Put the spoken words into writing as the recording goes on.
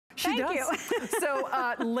She Thank does. you. So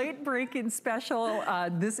late break-in special.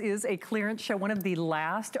 This is a clearance show, one of the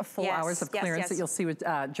last full hours of clearance that you'll see with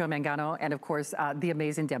Joe Mangano and, of course, the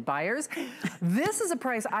amazing Deb Byers. This is a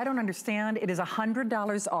price I don't understand. It is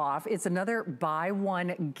 $100 off. It's another buy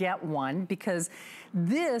one, get one, because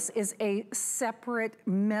this is a separate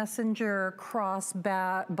messenger,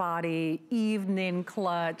 crossbody, evening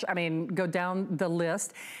clutch. I mean, go down the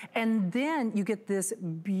list. And then you get this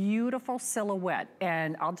beautiful silhouette.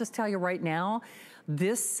 And I'll just tell you right now,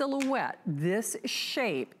 this silhouette, this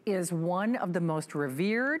shape is one of the most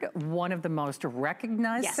revered, one of the most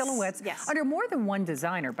recognized silhouettes under more than one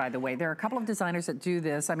designer, by the way. There are a couple of designers that do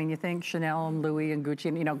this. I mean, you think Chanel and Louis and Gucci,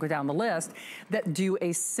 and, you know, go down the list, that do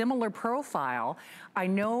a similar profile. I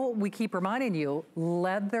know we keep reminding you,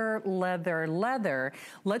 leather, leather, leather.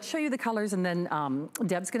 Let's show you the colors, and then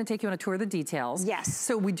Deb's gonna take you on a tour of the details. Yes.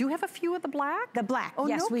 So we do have a few of the black? The black, oh,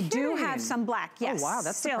 yes, no we kidding. do have some black, yes. Oh, wow,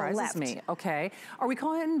 that surprises left. me. Okay. Are we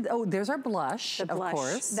calling, oh, there's our blush, the blush, of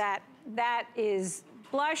course. That is,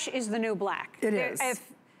 blush is the new black. It is.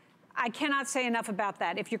 I cannot say enough about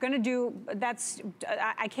that. If you're gonna do,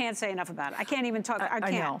 I can't say enough about it. I can't even talk, I can't.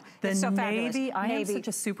 I know. It's so fabulous. Navy, I am such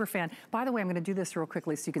a super fan. By the way, I'm gonna do this real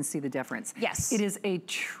quickly so you can see the difference. Yes. It is a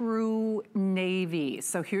true navy.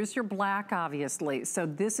 So here's your black, obviously. So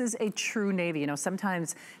this is a true navy. You know,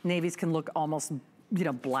 sometimes navies can look almost, you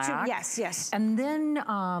know, black. Yes, yes. And then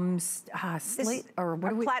slate, or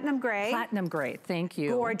what do we? Platinum gray. Platinum gray, thank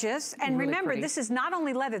you. Gorgeous. And really remember, pretty. this is not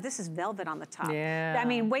only leather, this is velvet on the top. Yeah. I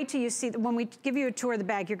mean, wait till you see, when we give you a tour of the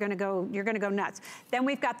bag, you're gonna go nuts. Then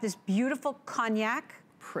we've got this beautiful cognac.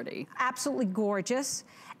 Pretty. Absolutely gorgeous.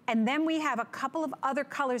 And then we have a couple of other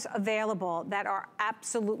colors available that are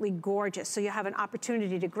absolutely gorgeous. So you have an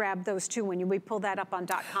opportunity to grab those too when we pull that up on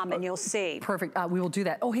 .com and you'll see. Perfect, we will do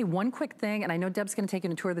that. Oh, hey, one quick thing, and I know Deb's gonna take you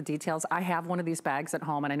on a tour of the details. I have one of these bags at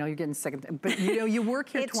home, and I know you're getting sick of it, but you know, you work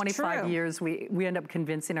here 25 years. We end up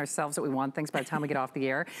convincing ourselves that we want things by the time we get off the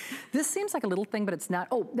air. This seems like a little thing, but it's not.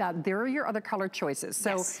 Oh, there are your other color choices.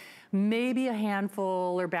 So maybe a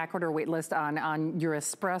handful or backorder wait list on your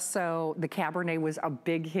espresso. The Cabernet was a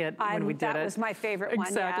big hit when we did it. That was my favorite one,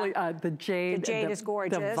 exactly. The jade. The jade is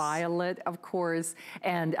gorgeous. The violet, of course.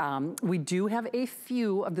 And we do have a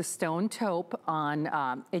few of the stone taupe on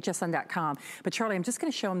hsn.com. But Charlie, I'm just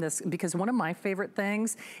gonna show them this because one of my favorite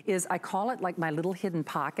things is I call it like my little hidden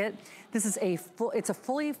pocket. This is it's a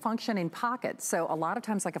fully functioning pocket. So a lot of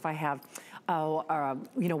times, like if I have,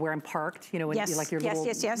 you know, where I'm parked, you know, like your little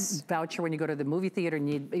voucher when you go to the movie theater and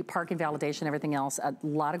you need parking validation, everything else, a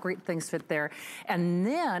lot of great things fit there. And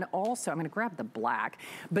then also, I'm gonna grab the black,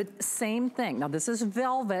 but same thing. Now this is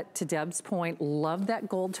velvet, to Deb's point, love that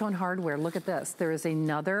gold tone hardware. Look at this, there is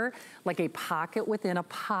another, like a pocket within a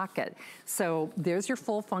pocket. So there's your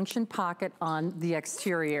full function pocket on the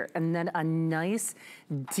exterior, and then a nice,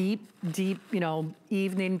 deep, you know,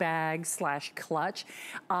 evening bag /, clutch.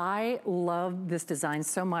 I love this design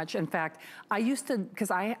so much. In fact, I used to,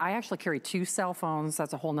 because I actually carry 2 cell phones.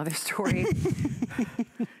 That's a whole nother story.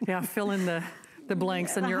 Yeah, fill in the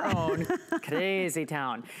blanks on your own. Crazy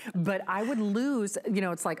town. But I would lose, you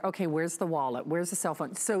know, it's like, okay, where's the wallet? Where's the cell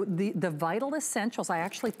phone? So the vital essentials, I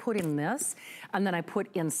actually put in this, and then I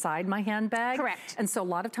put inside my handbag. Correct. And so a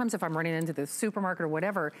lot of times if I'm running into the supermarket or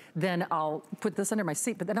whatever, then I'll put this under my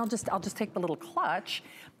seat, but then I'll just take the little clutch,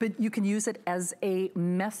 but you can use it as a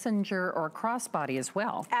messenger or a crossbody as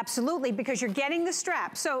well. Absolutely, because you're getting the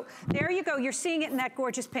strap. So there you go, you're seeing it in that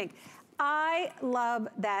gorgeous pink. I love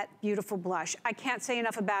that beautiful blush. I can't say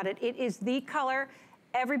enough about it. It is the color.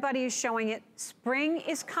 Everybody is showing it. Spring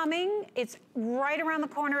is coming. It's right around the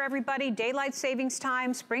corner, everybody. Daylight savings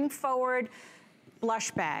time, spring forward,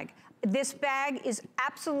 blush bag. This bag is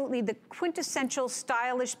absolutely the quintessential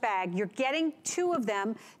stylish bag. You're getting 2 of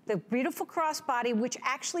them, the beautiful crossbody, which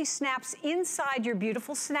actually snaps inside your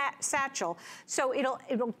beautiful satchel. So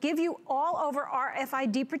it'll give you all over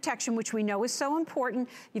RFID protection, which we know is so important.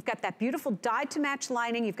 You've got that beautiful dyed to match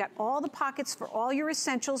lining. You've got all the pockets for all your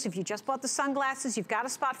essentials. If you just bought the sunglasses, you've got a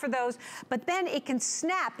spot for those. But then it can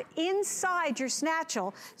snap inside your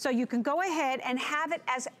satchel, so you can go ahead and have it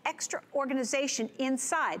as extra organization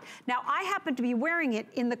inside. Now, I happen to be wearing it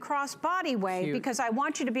in the crossbody way because I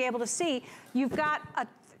want you to be able to see you've got a,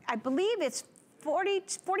 I believe it's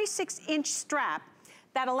 46-inch strap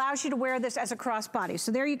that allows you to wear this as a crossbody. So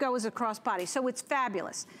there you go as a crossbody. So it's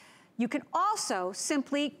fabulous. You can also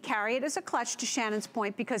simply carry it as a clutch, to Shannon's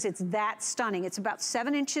point, because it's that stunning. It's about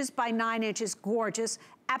 7 inches by 9 inches, gorgeous,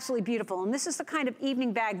 absolutely beautiful. And this is the kind of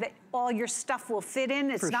evening bag that all your stuff will fit in.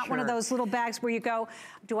 It's not one of those little bags where you go,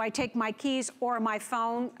 do I take my keys or my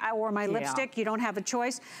phone or my lipstick? You don't have a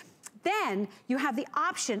choice. Then you have the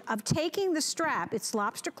option of taking the strap. It's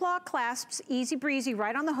lobster claw clasps, easy breezy,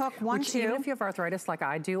 right on the hook, one, two. Even if you have arthritis like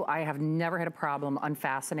I do, I have never had a problem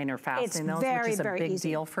unfastening or fastening those, which is a big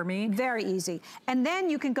deal for me. Very easy. And then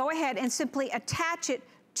you can go ahead and simply attach it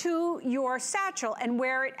to your satchel and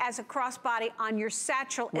wear it as a crossbody on your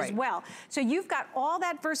satchel as well. So you've got all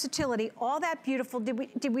that versatility, all that beautiful.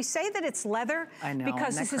 Did we say that it's leather? I know.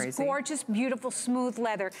 Because this is gorgeous, beautiful, smooth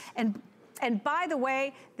leather. And by the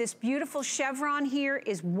way, this beautiful chevron here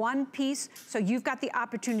is one piece, so you've got the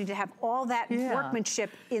opportunity to have all that workmanship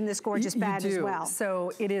in this gorgeous bag as well.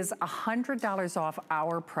 So it is $100 off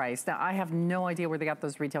our price. Now, I have no idea where they got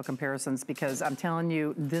those retail comparisons because I'm telling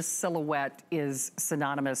you, this silhouette is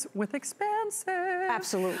synonymous with expensive.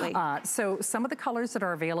 Absolutely. So some of the colors that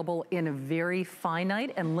are available in very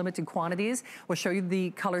finite and limited quantities, we'll show you the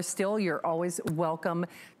colors still. You're always welcome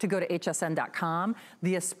to go to hsn.com.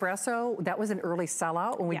 The espresso, that was an early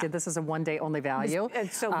sellout when we did this as a one-day only value.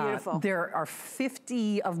 It's so beautiful. There are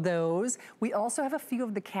 50 of those. We also have a few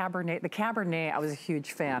of the Cabernet. The Cabernet, I was a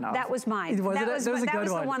huge fan of. That was mine. That was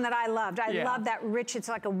the one that I loved. I love that rich, it's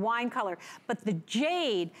like a wine color. But the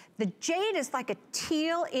jade is like a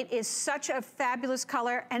teal. It is such a fabulous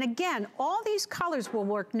color. And again, all these colors will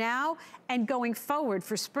work now and going forward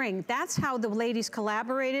for spring. That's how the ladies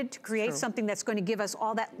collaborated to create something that's going to give us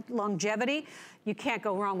all that longevity. You can't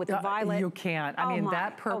go wrong with the violet. You can't. I mean,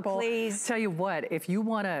 that purple. Please. Tell you what, if you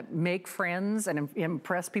want to make friends and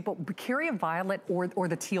impress people, carry a violet or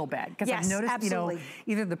the teal bag. Because I've noticed, you know,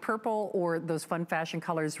 either the purple or those fun fashion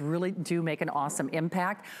colors really do make an awesome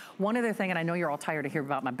impact. One other thing, and I know you're all tired of hearing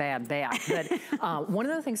about my bad bag, but one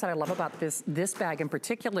of the things that I love about this bag in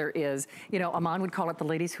particular is, you know, Iman would call it the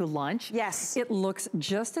ladies who lunch. Yes. It looks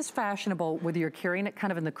just as fashionable whether you're carrying it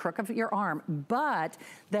kind of in the crook of your arm, but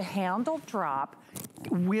the handle drop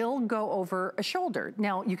will go over a shoulder.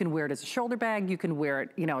 Now, you can wear it as a shoulder bag, you can wear it,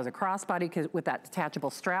 you know, as a crossbody with that detachable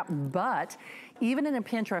strap, but even in a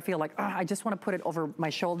pinch where I feel like, oh, I just want to put it over my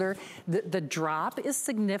shoulder, the drop is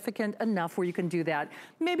significant enough where you can do that.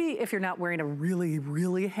 Maybe if you're not wearing a really,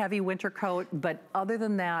 really heavy winter coat, but other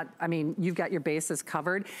than that, I mean, you've got your bases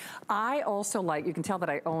covered. I also like, you can tell that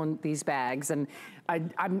I own these bags, and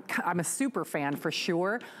I'm a super fan for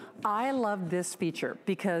sure. I love this feature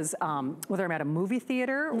because whether I'm at a movie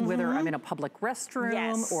theater, whether I'm in a public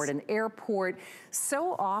restroom or at an airport,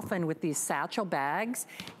 so often with these satchel bags,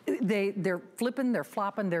 they're flipping, they're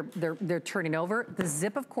flopping, they're turning over. The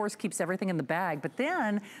zip, of course, keeps everything in the bag, but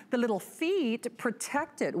then the little feet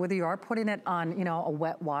protect it, whether you are putting it on, you know, a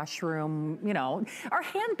wet washroom, you know. Our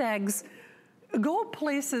handbags go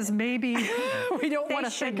places maybe we don't want to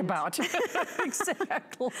think about.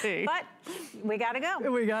 Exactly. But we gotta go.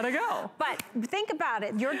 We gotta go. But think about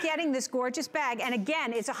it. You're getting this gorgeous bag, and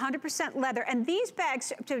again, it's 100% leather. And these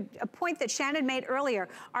bags, to a point that Shannon made earlier,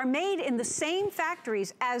 are made in the same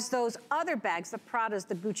factories as those other bags, the Pradas,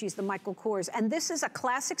 the Guccis, the Michael Kors. And this is a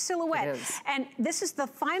classic silhouette. It is. And this is the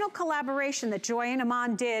final collaboration that Joy and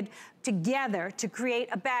Iman did together to create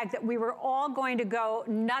a bag that we were all going to go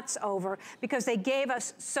nuts over because they gave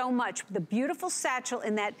us so much. The beautiful satchel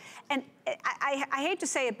in that, and I hate to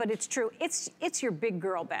say it, but it's true. It's your big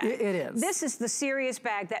girl bag. It is. This is the serious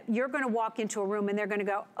bag that you're going to walk into a room and they're going to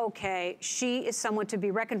go, okay, she is someone to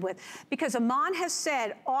be reckoned with. Because Iman has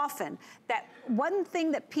said often that one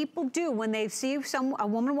thing that people do when they see a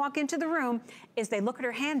woman walk into the room is they look at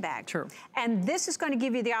her handbag. True. And this is going to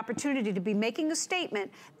give you the opportunity to be making a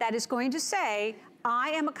statement that is going to say, I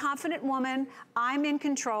am a confident woman, I'm in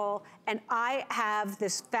control, and I have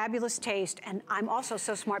this fabulous taste, and I'm also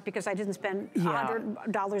so smart because I didn't spend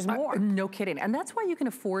 $100 more. No kidding. And that's why you can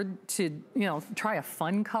afford to, you know, try a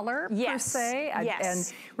fun color per se.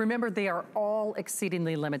 And remember, they are all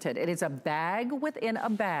exceedingly limited. It is a bag within a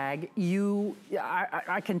bag.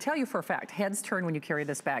 I can tell you for a fact, heads turn when you carry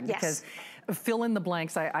this bag because fill in the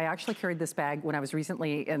blanks. I actually carried this bag when I was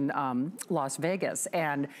recently in Las Vegas,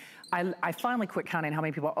 and I finally quit counting how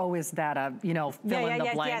many people, oh, is that a, you know, fill in the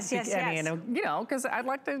blanks. You know, because I'd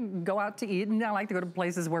like to go out to eat and I like to go to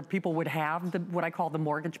places where people would have what I call the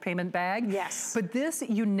mortgage payment bag. Yes. But this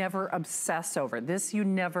you never obsess over. This you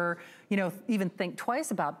never, you know, even think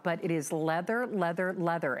twice about, but it is leather, leather,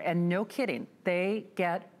 leather. And no kidding, they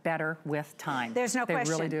get better with time. There's no question.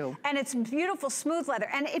 They really do. And it's beautiful, smooth leather.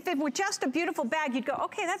 And if it were just a beautiful bag, you'd go,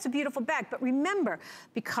 okay, that's a beautiful bag. But remember,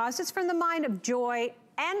 because it's from the mind of Joy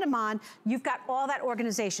and Iman, you've got all that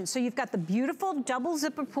organization. So you've got the beautiful double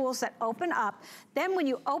zipper pools that open up. Then when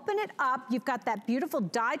you open it up, you've got that beautiful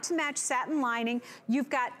dyed to match satin lining. You've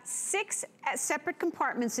got 6 separate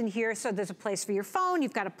compartments in here. So there's a place for your phone,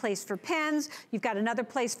 you've got a place for pens, you've got another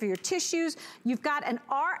place for your tissues, you've got an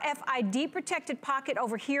RFID protected pocket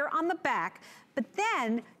over here on the back, but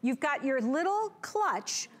then you've got your little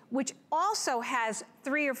clutch, which also has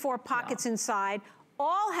 3 or 4 pockets inside,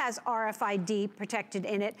 all has RFID protected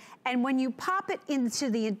in it, and when you pop it into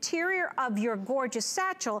the interior of your gorgeous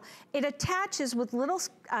satchel, it attaches with little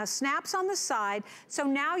snaps on the side, so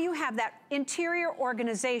now you have that interior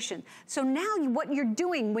organization. So now what you're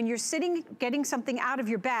doing when you're sitting getting something out of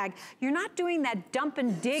your bag, you're not doing that dump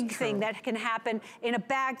and dig thing that can happen in a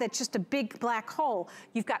bag that's just a big black hole.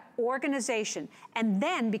 You've got organization, and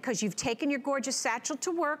then because you've taken your gorgeous satchel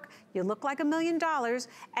to work, you look like $1 million,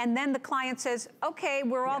 and then the client says, okay,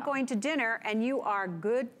 we're all going to dinner, and you are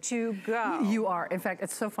good to go. You are. In fact,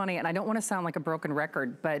 it's so funny, and I don't want to sound like a broken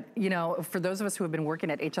record, but you know, for those of us who have been working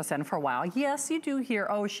at HSN for a while, yes, you do hear,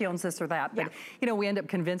 oh, she owns this or that, but you know, we end up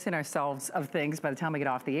convincing ourselves of things by the time we get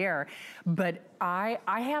off the air. But I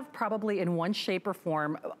have probably in one shape or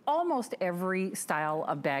form almost every style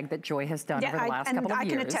of bag that Joy has done over the last couple of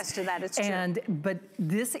years. I can attest to that, it's true. But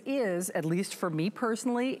this is, at least for me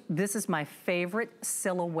personally, this is my favorite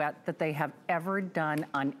silhouette that they have ever done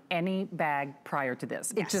on any bag prior to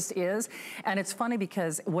this. It just is. And it's funny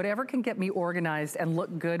because whatever can get me organized and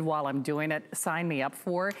look good while I'm doing it, sign me up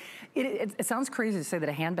for. It sounds crazy to say that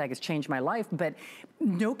a handbag has changed my life, but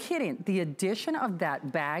no kidding. The addition of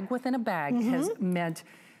that bag within a bag has meant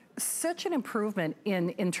such an improvement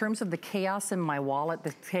in terms of the chaos in my wallet,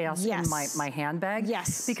 the chaos in my handbag.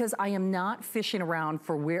 Because I am not fishing around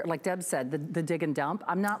for where, like Deb said, the dig and dump.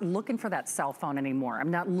 I'm not looking for that cell phone anymore.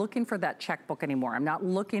 I'm not looking for that checkbook anymore. I'm not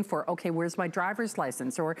looking for, okay, where's my driver's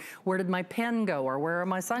license? Or where did my pen go? Or where are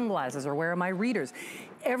my sunglasses? Or where are my readers?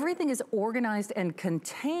 Everything is organized and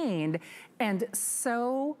contained, and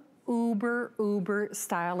so uber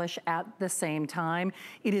stylish at the same time.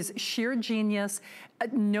 It is sheer genius.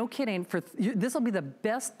 No kidding. This will be the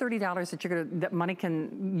best $30 that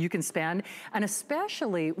you can spend, and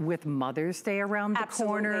especially with Mother's Day around the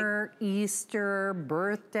corner, Easter,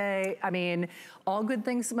 birthday. I mean, all good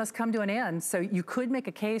things must come to an end. So you could make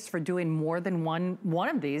a case for doing more than one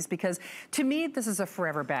of these, because to me, this is a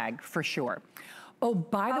forever bag for sure. Oh,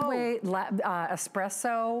 by the way,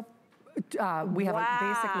 espresso. We have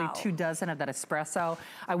basically 2 dozen of that espresso.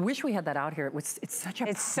 I wish we had that out here. It's such a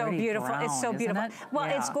pretty so beautiful. brown, it's so beautiful. It? Well,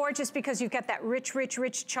 it's gorgeous because you've got that rich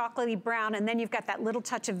chocolatey brown, and then you've got that little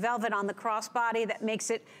touch of velvet on the crossbody that makes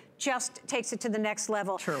it takes it to the next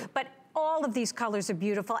level. True. But all of these colors are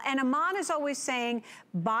beautiful. And Iman is always saying,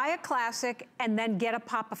 buy a classic and then get a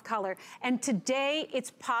pop of color. And today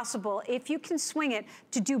it's possible, if you can swing it,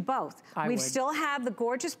 to do both. We still have the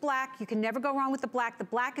gorgeous black. You can never go wrong with the black. The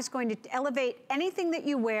black is going to elevate anything that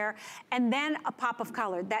you wear. And then a pop of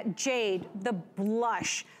color, that jade, the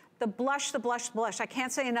blush. The blush. I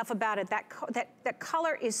can't say enough about it. That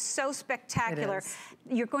color is so spectacular. It is.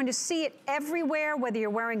 You're going to see it everywhere, whether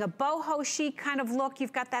you're wearing a boho chic kind of look,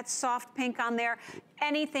 you've got that soft pink on there.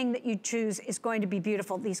 Anything that you choose is going to be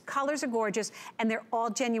beautiful. These colors are gorgeous, and they're all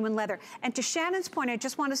genuine leather. And to Shannon's point, I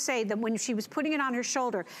just want to say that when she was putting it on her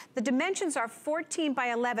shoulder, the dimensions are 14 by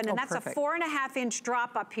 11, and that's perfect. A 4.5-inch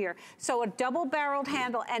drop up here. So a double-barreled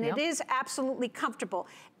handle, and it is absolutely comfortable.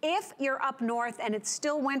 If you're up north and it's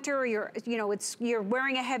still winter, or you're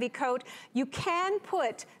wearing a heavy coat, you can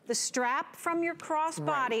put the strap from your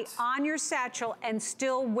crossbody on your satchel and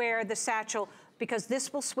still wear the satchel, because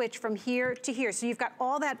this will switch from here to here. So you've got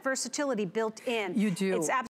all that versatility built in. You do. It's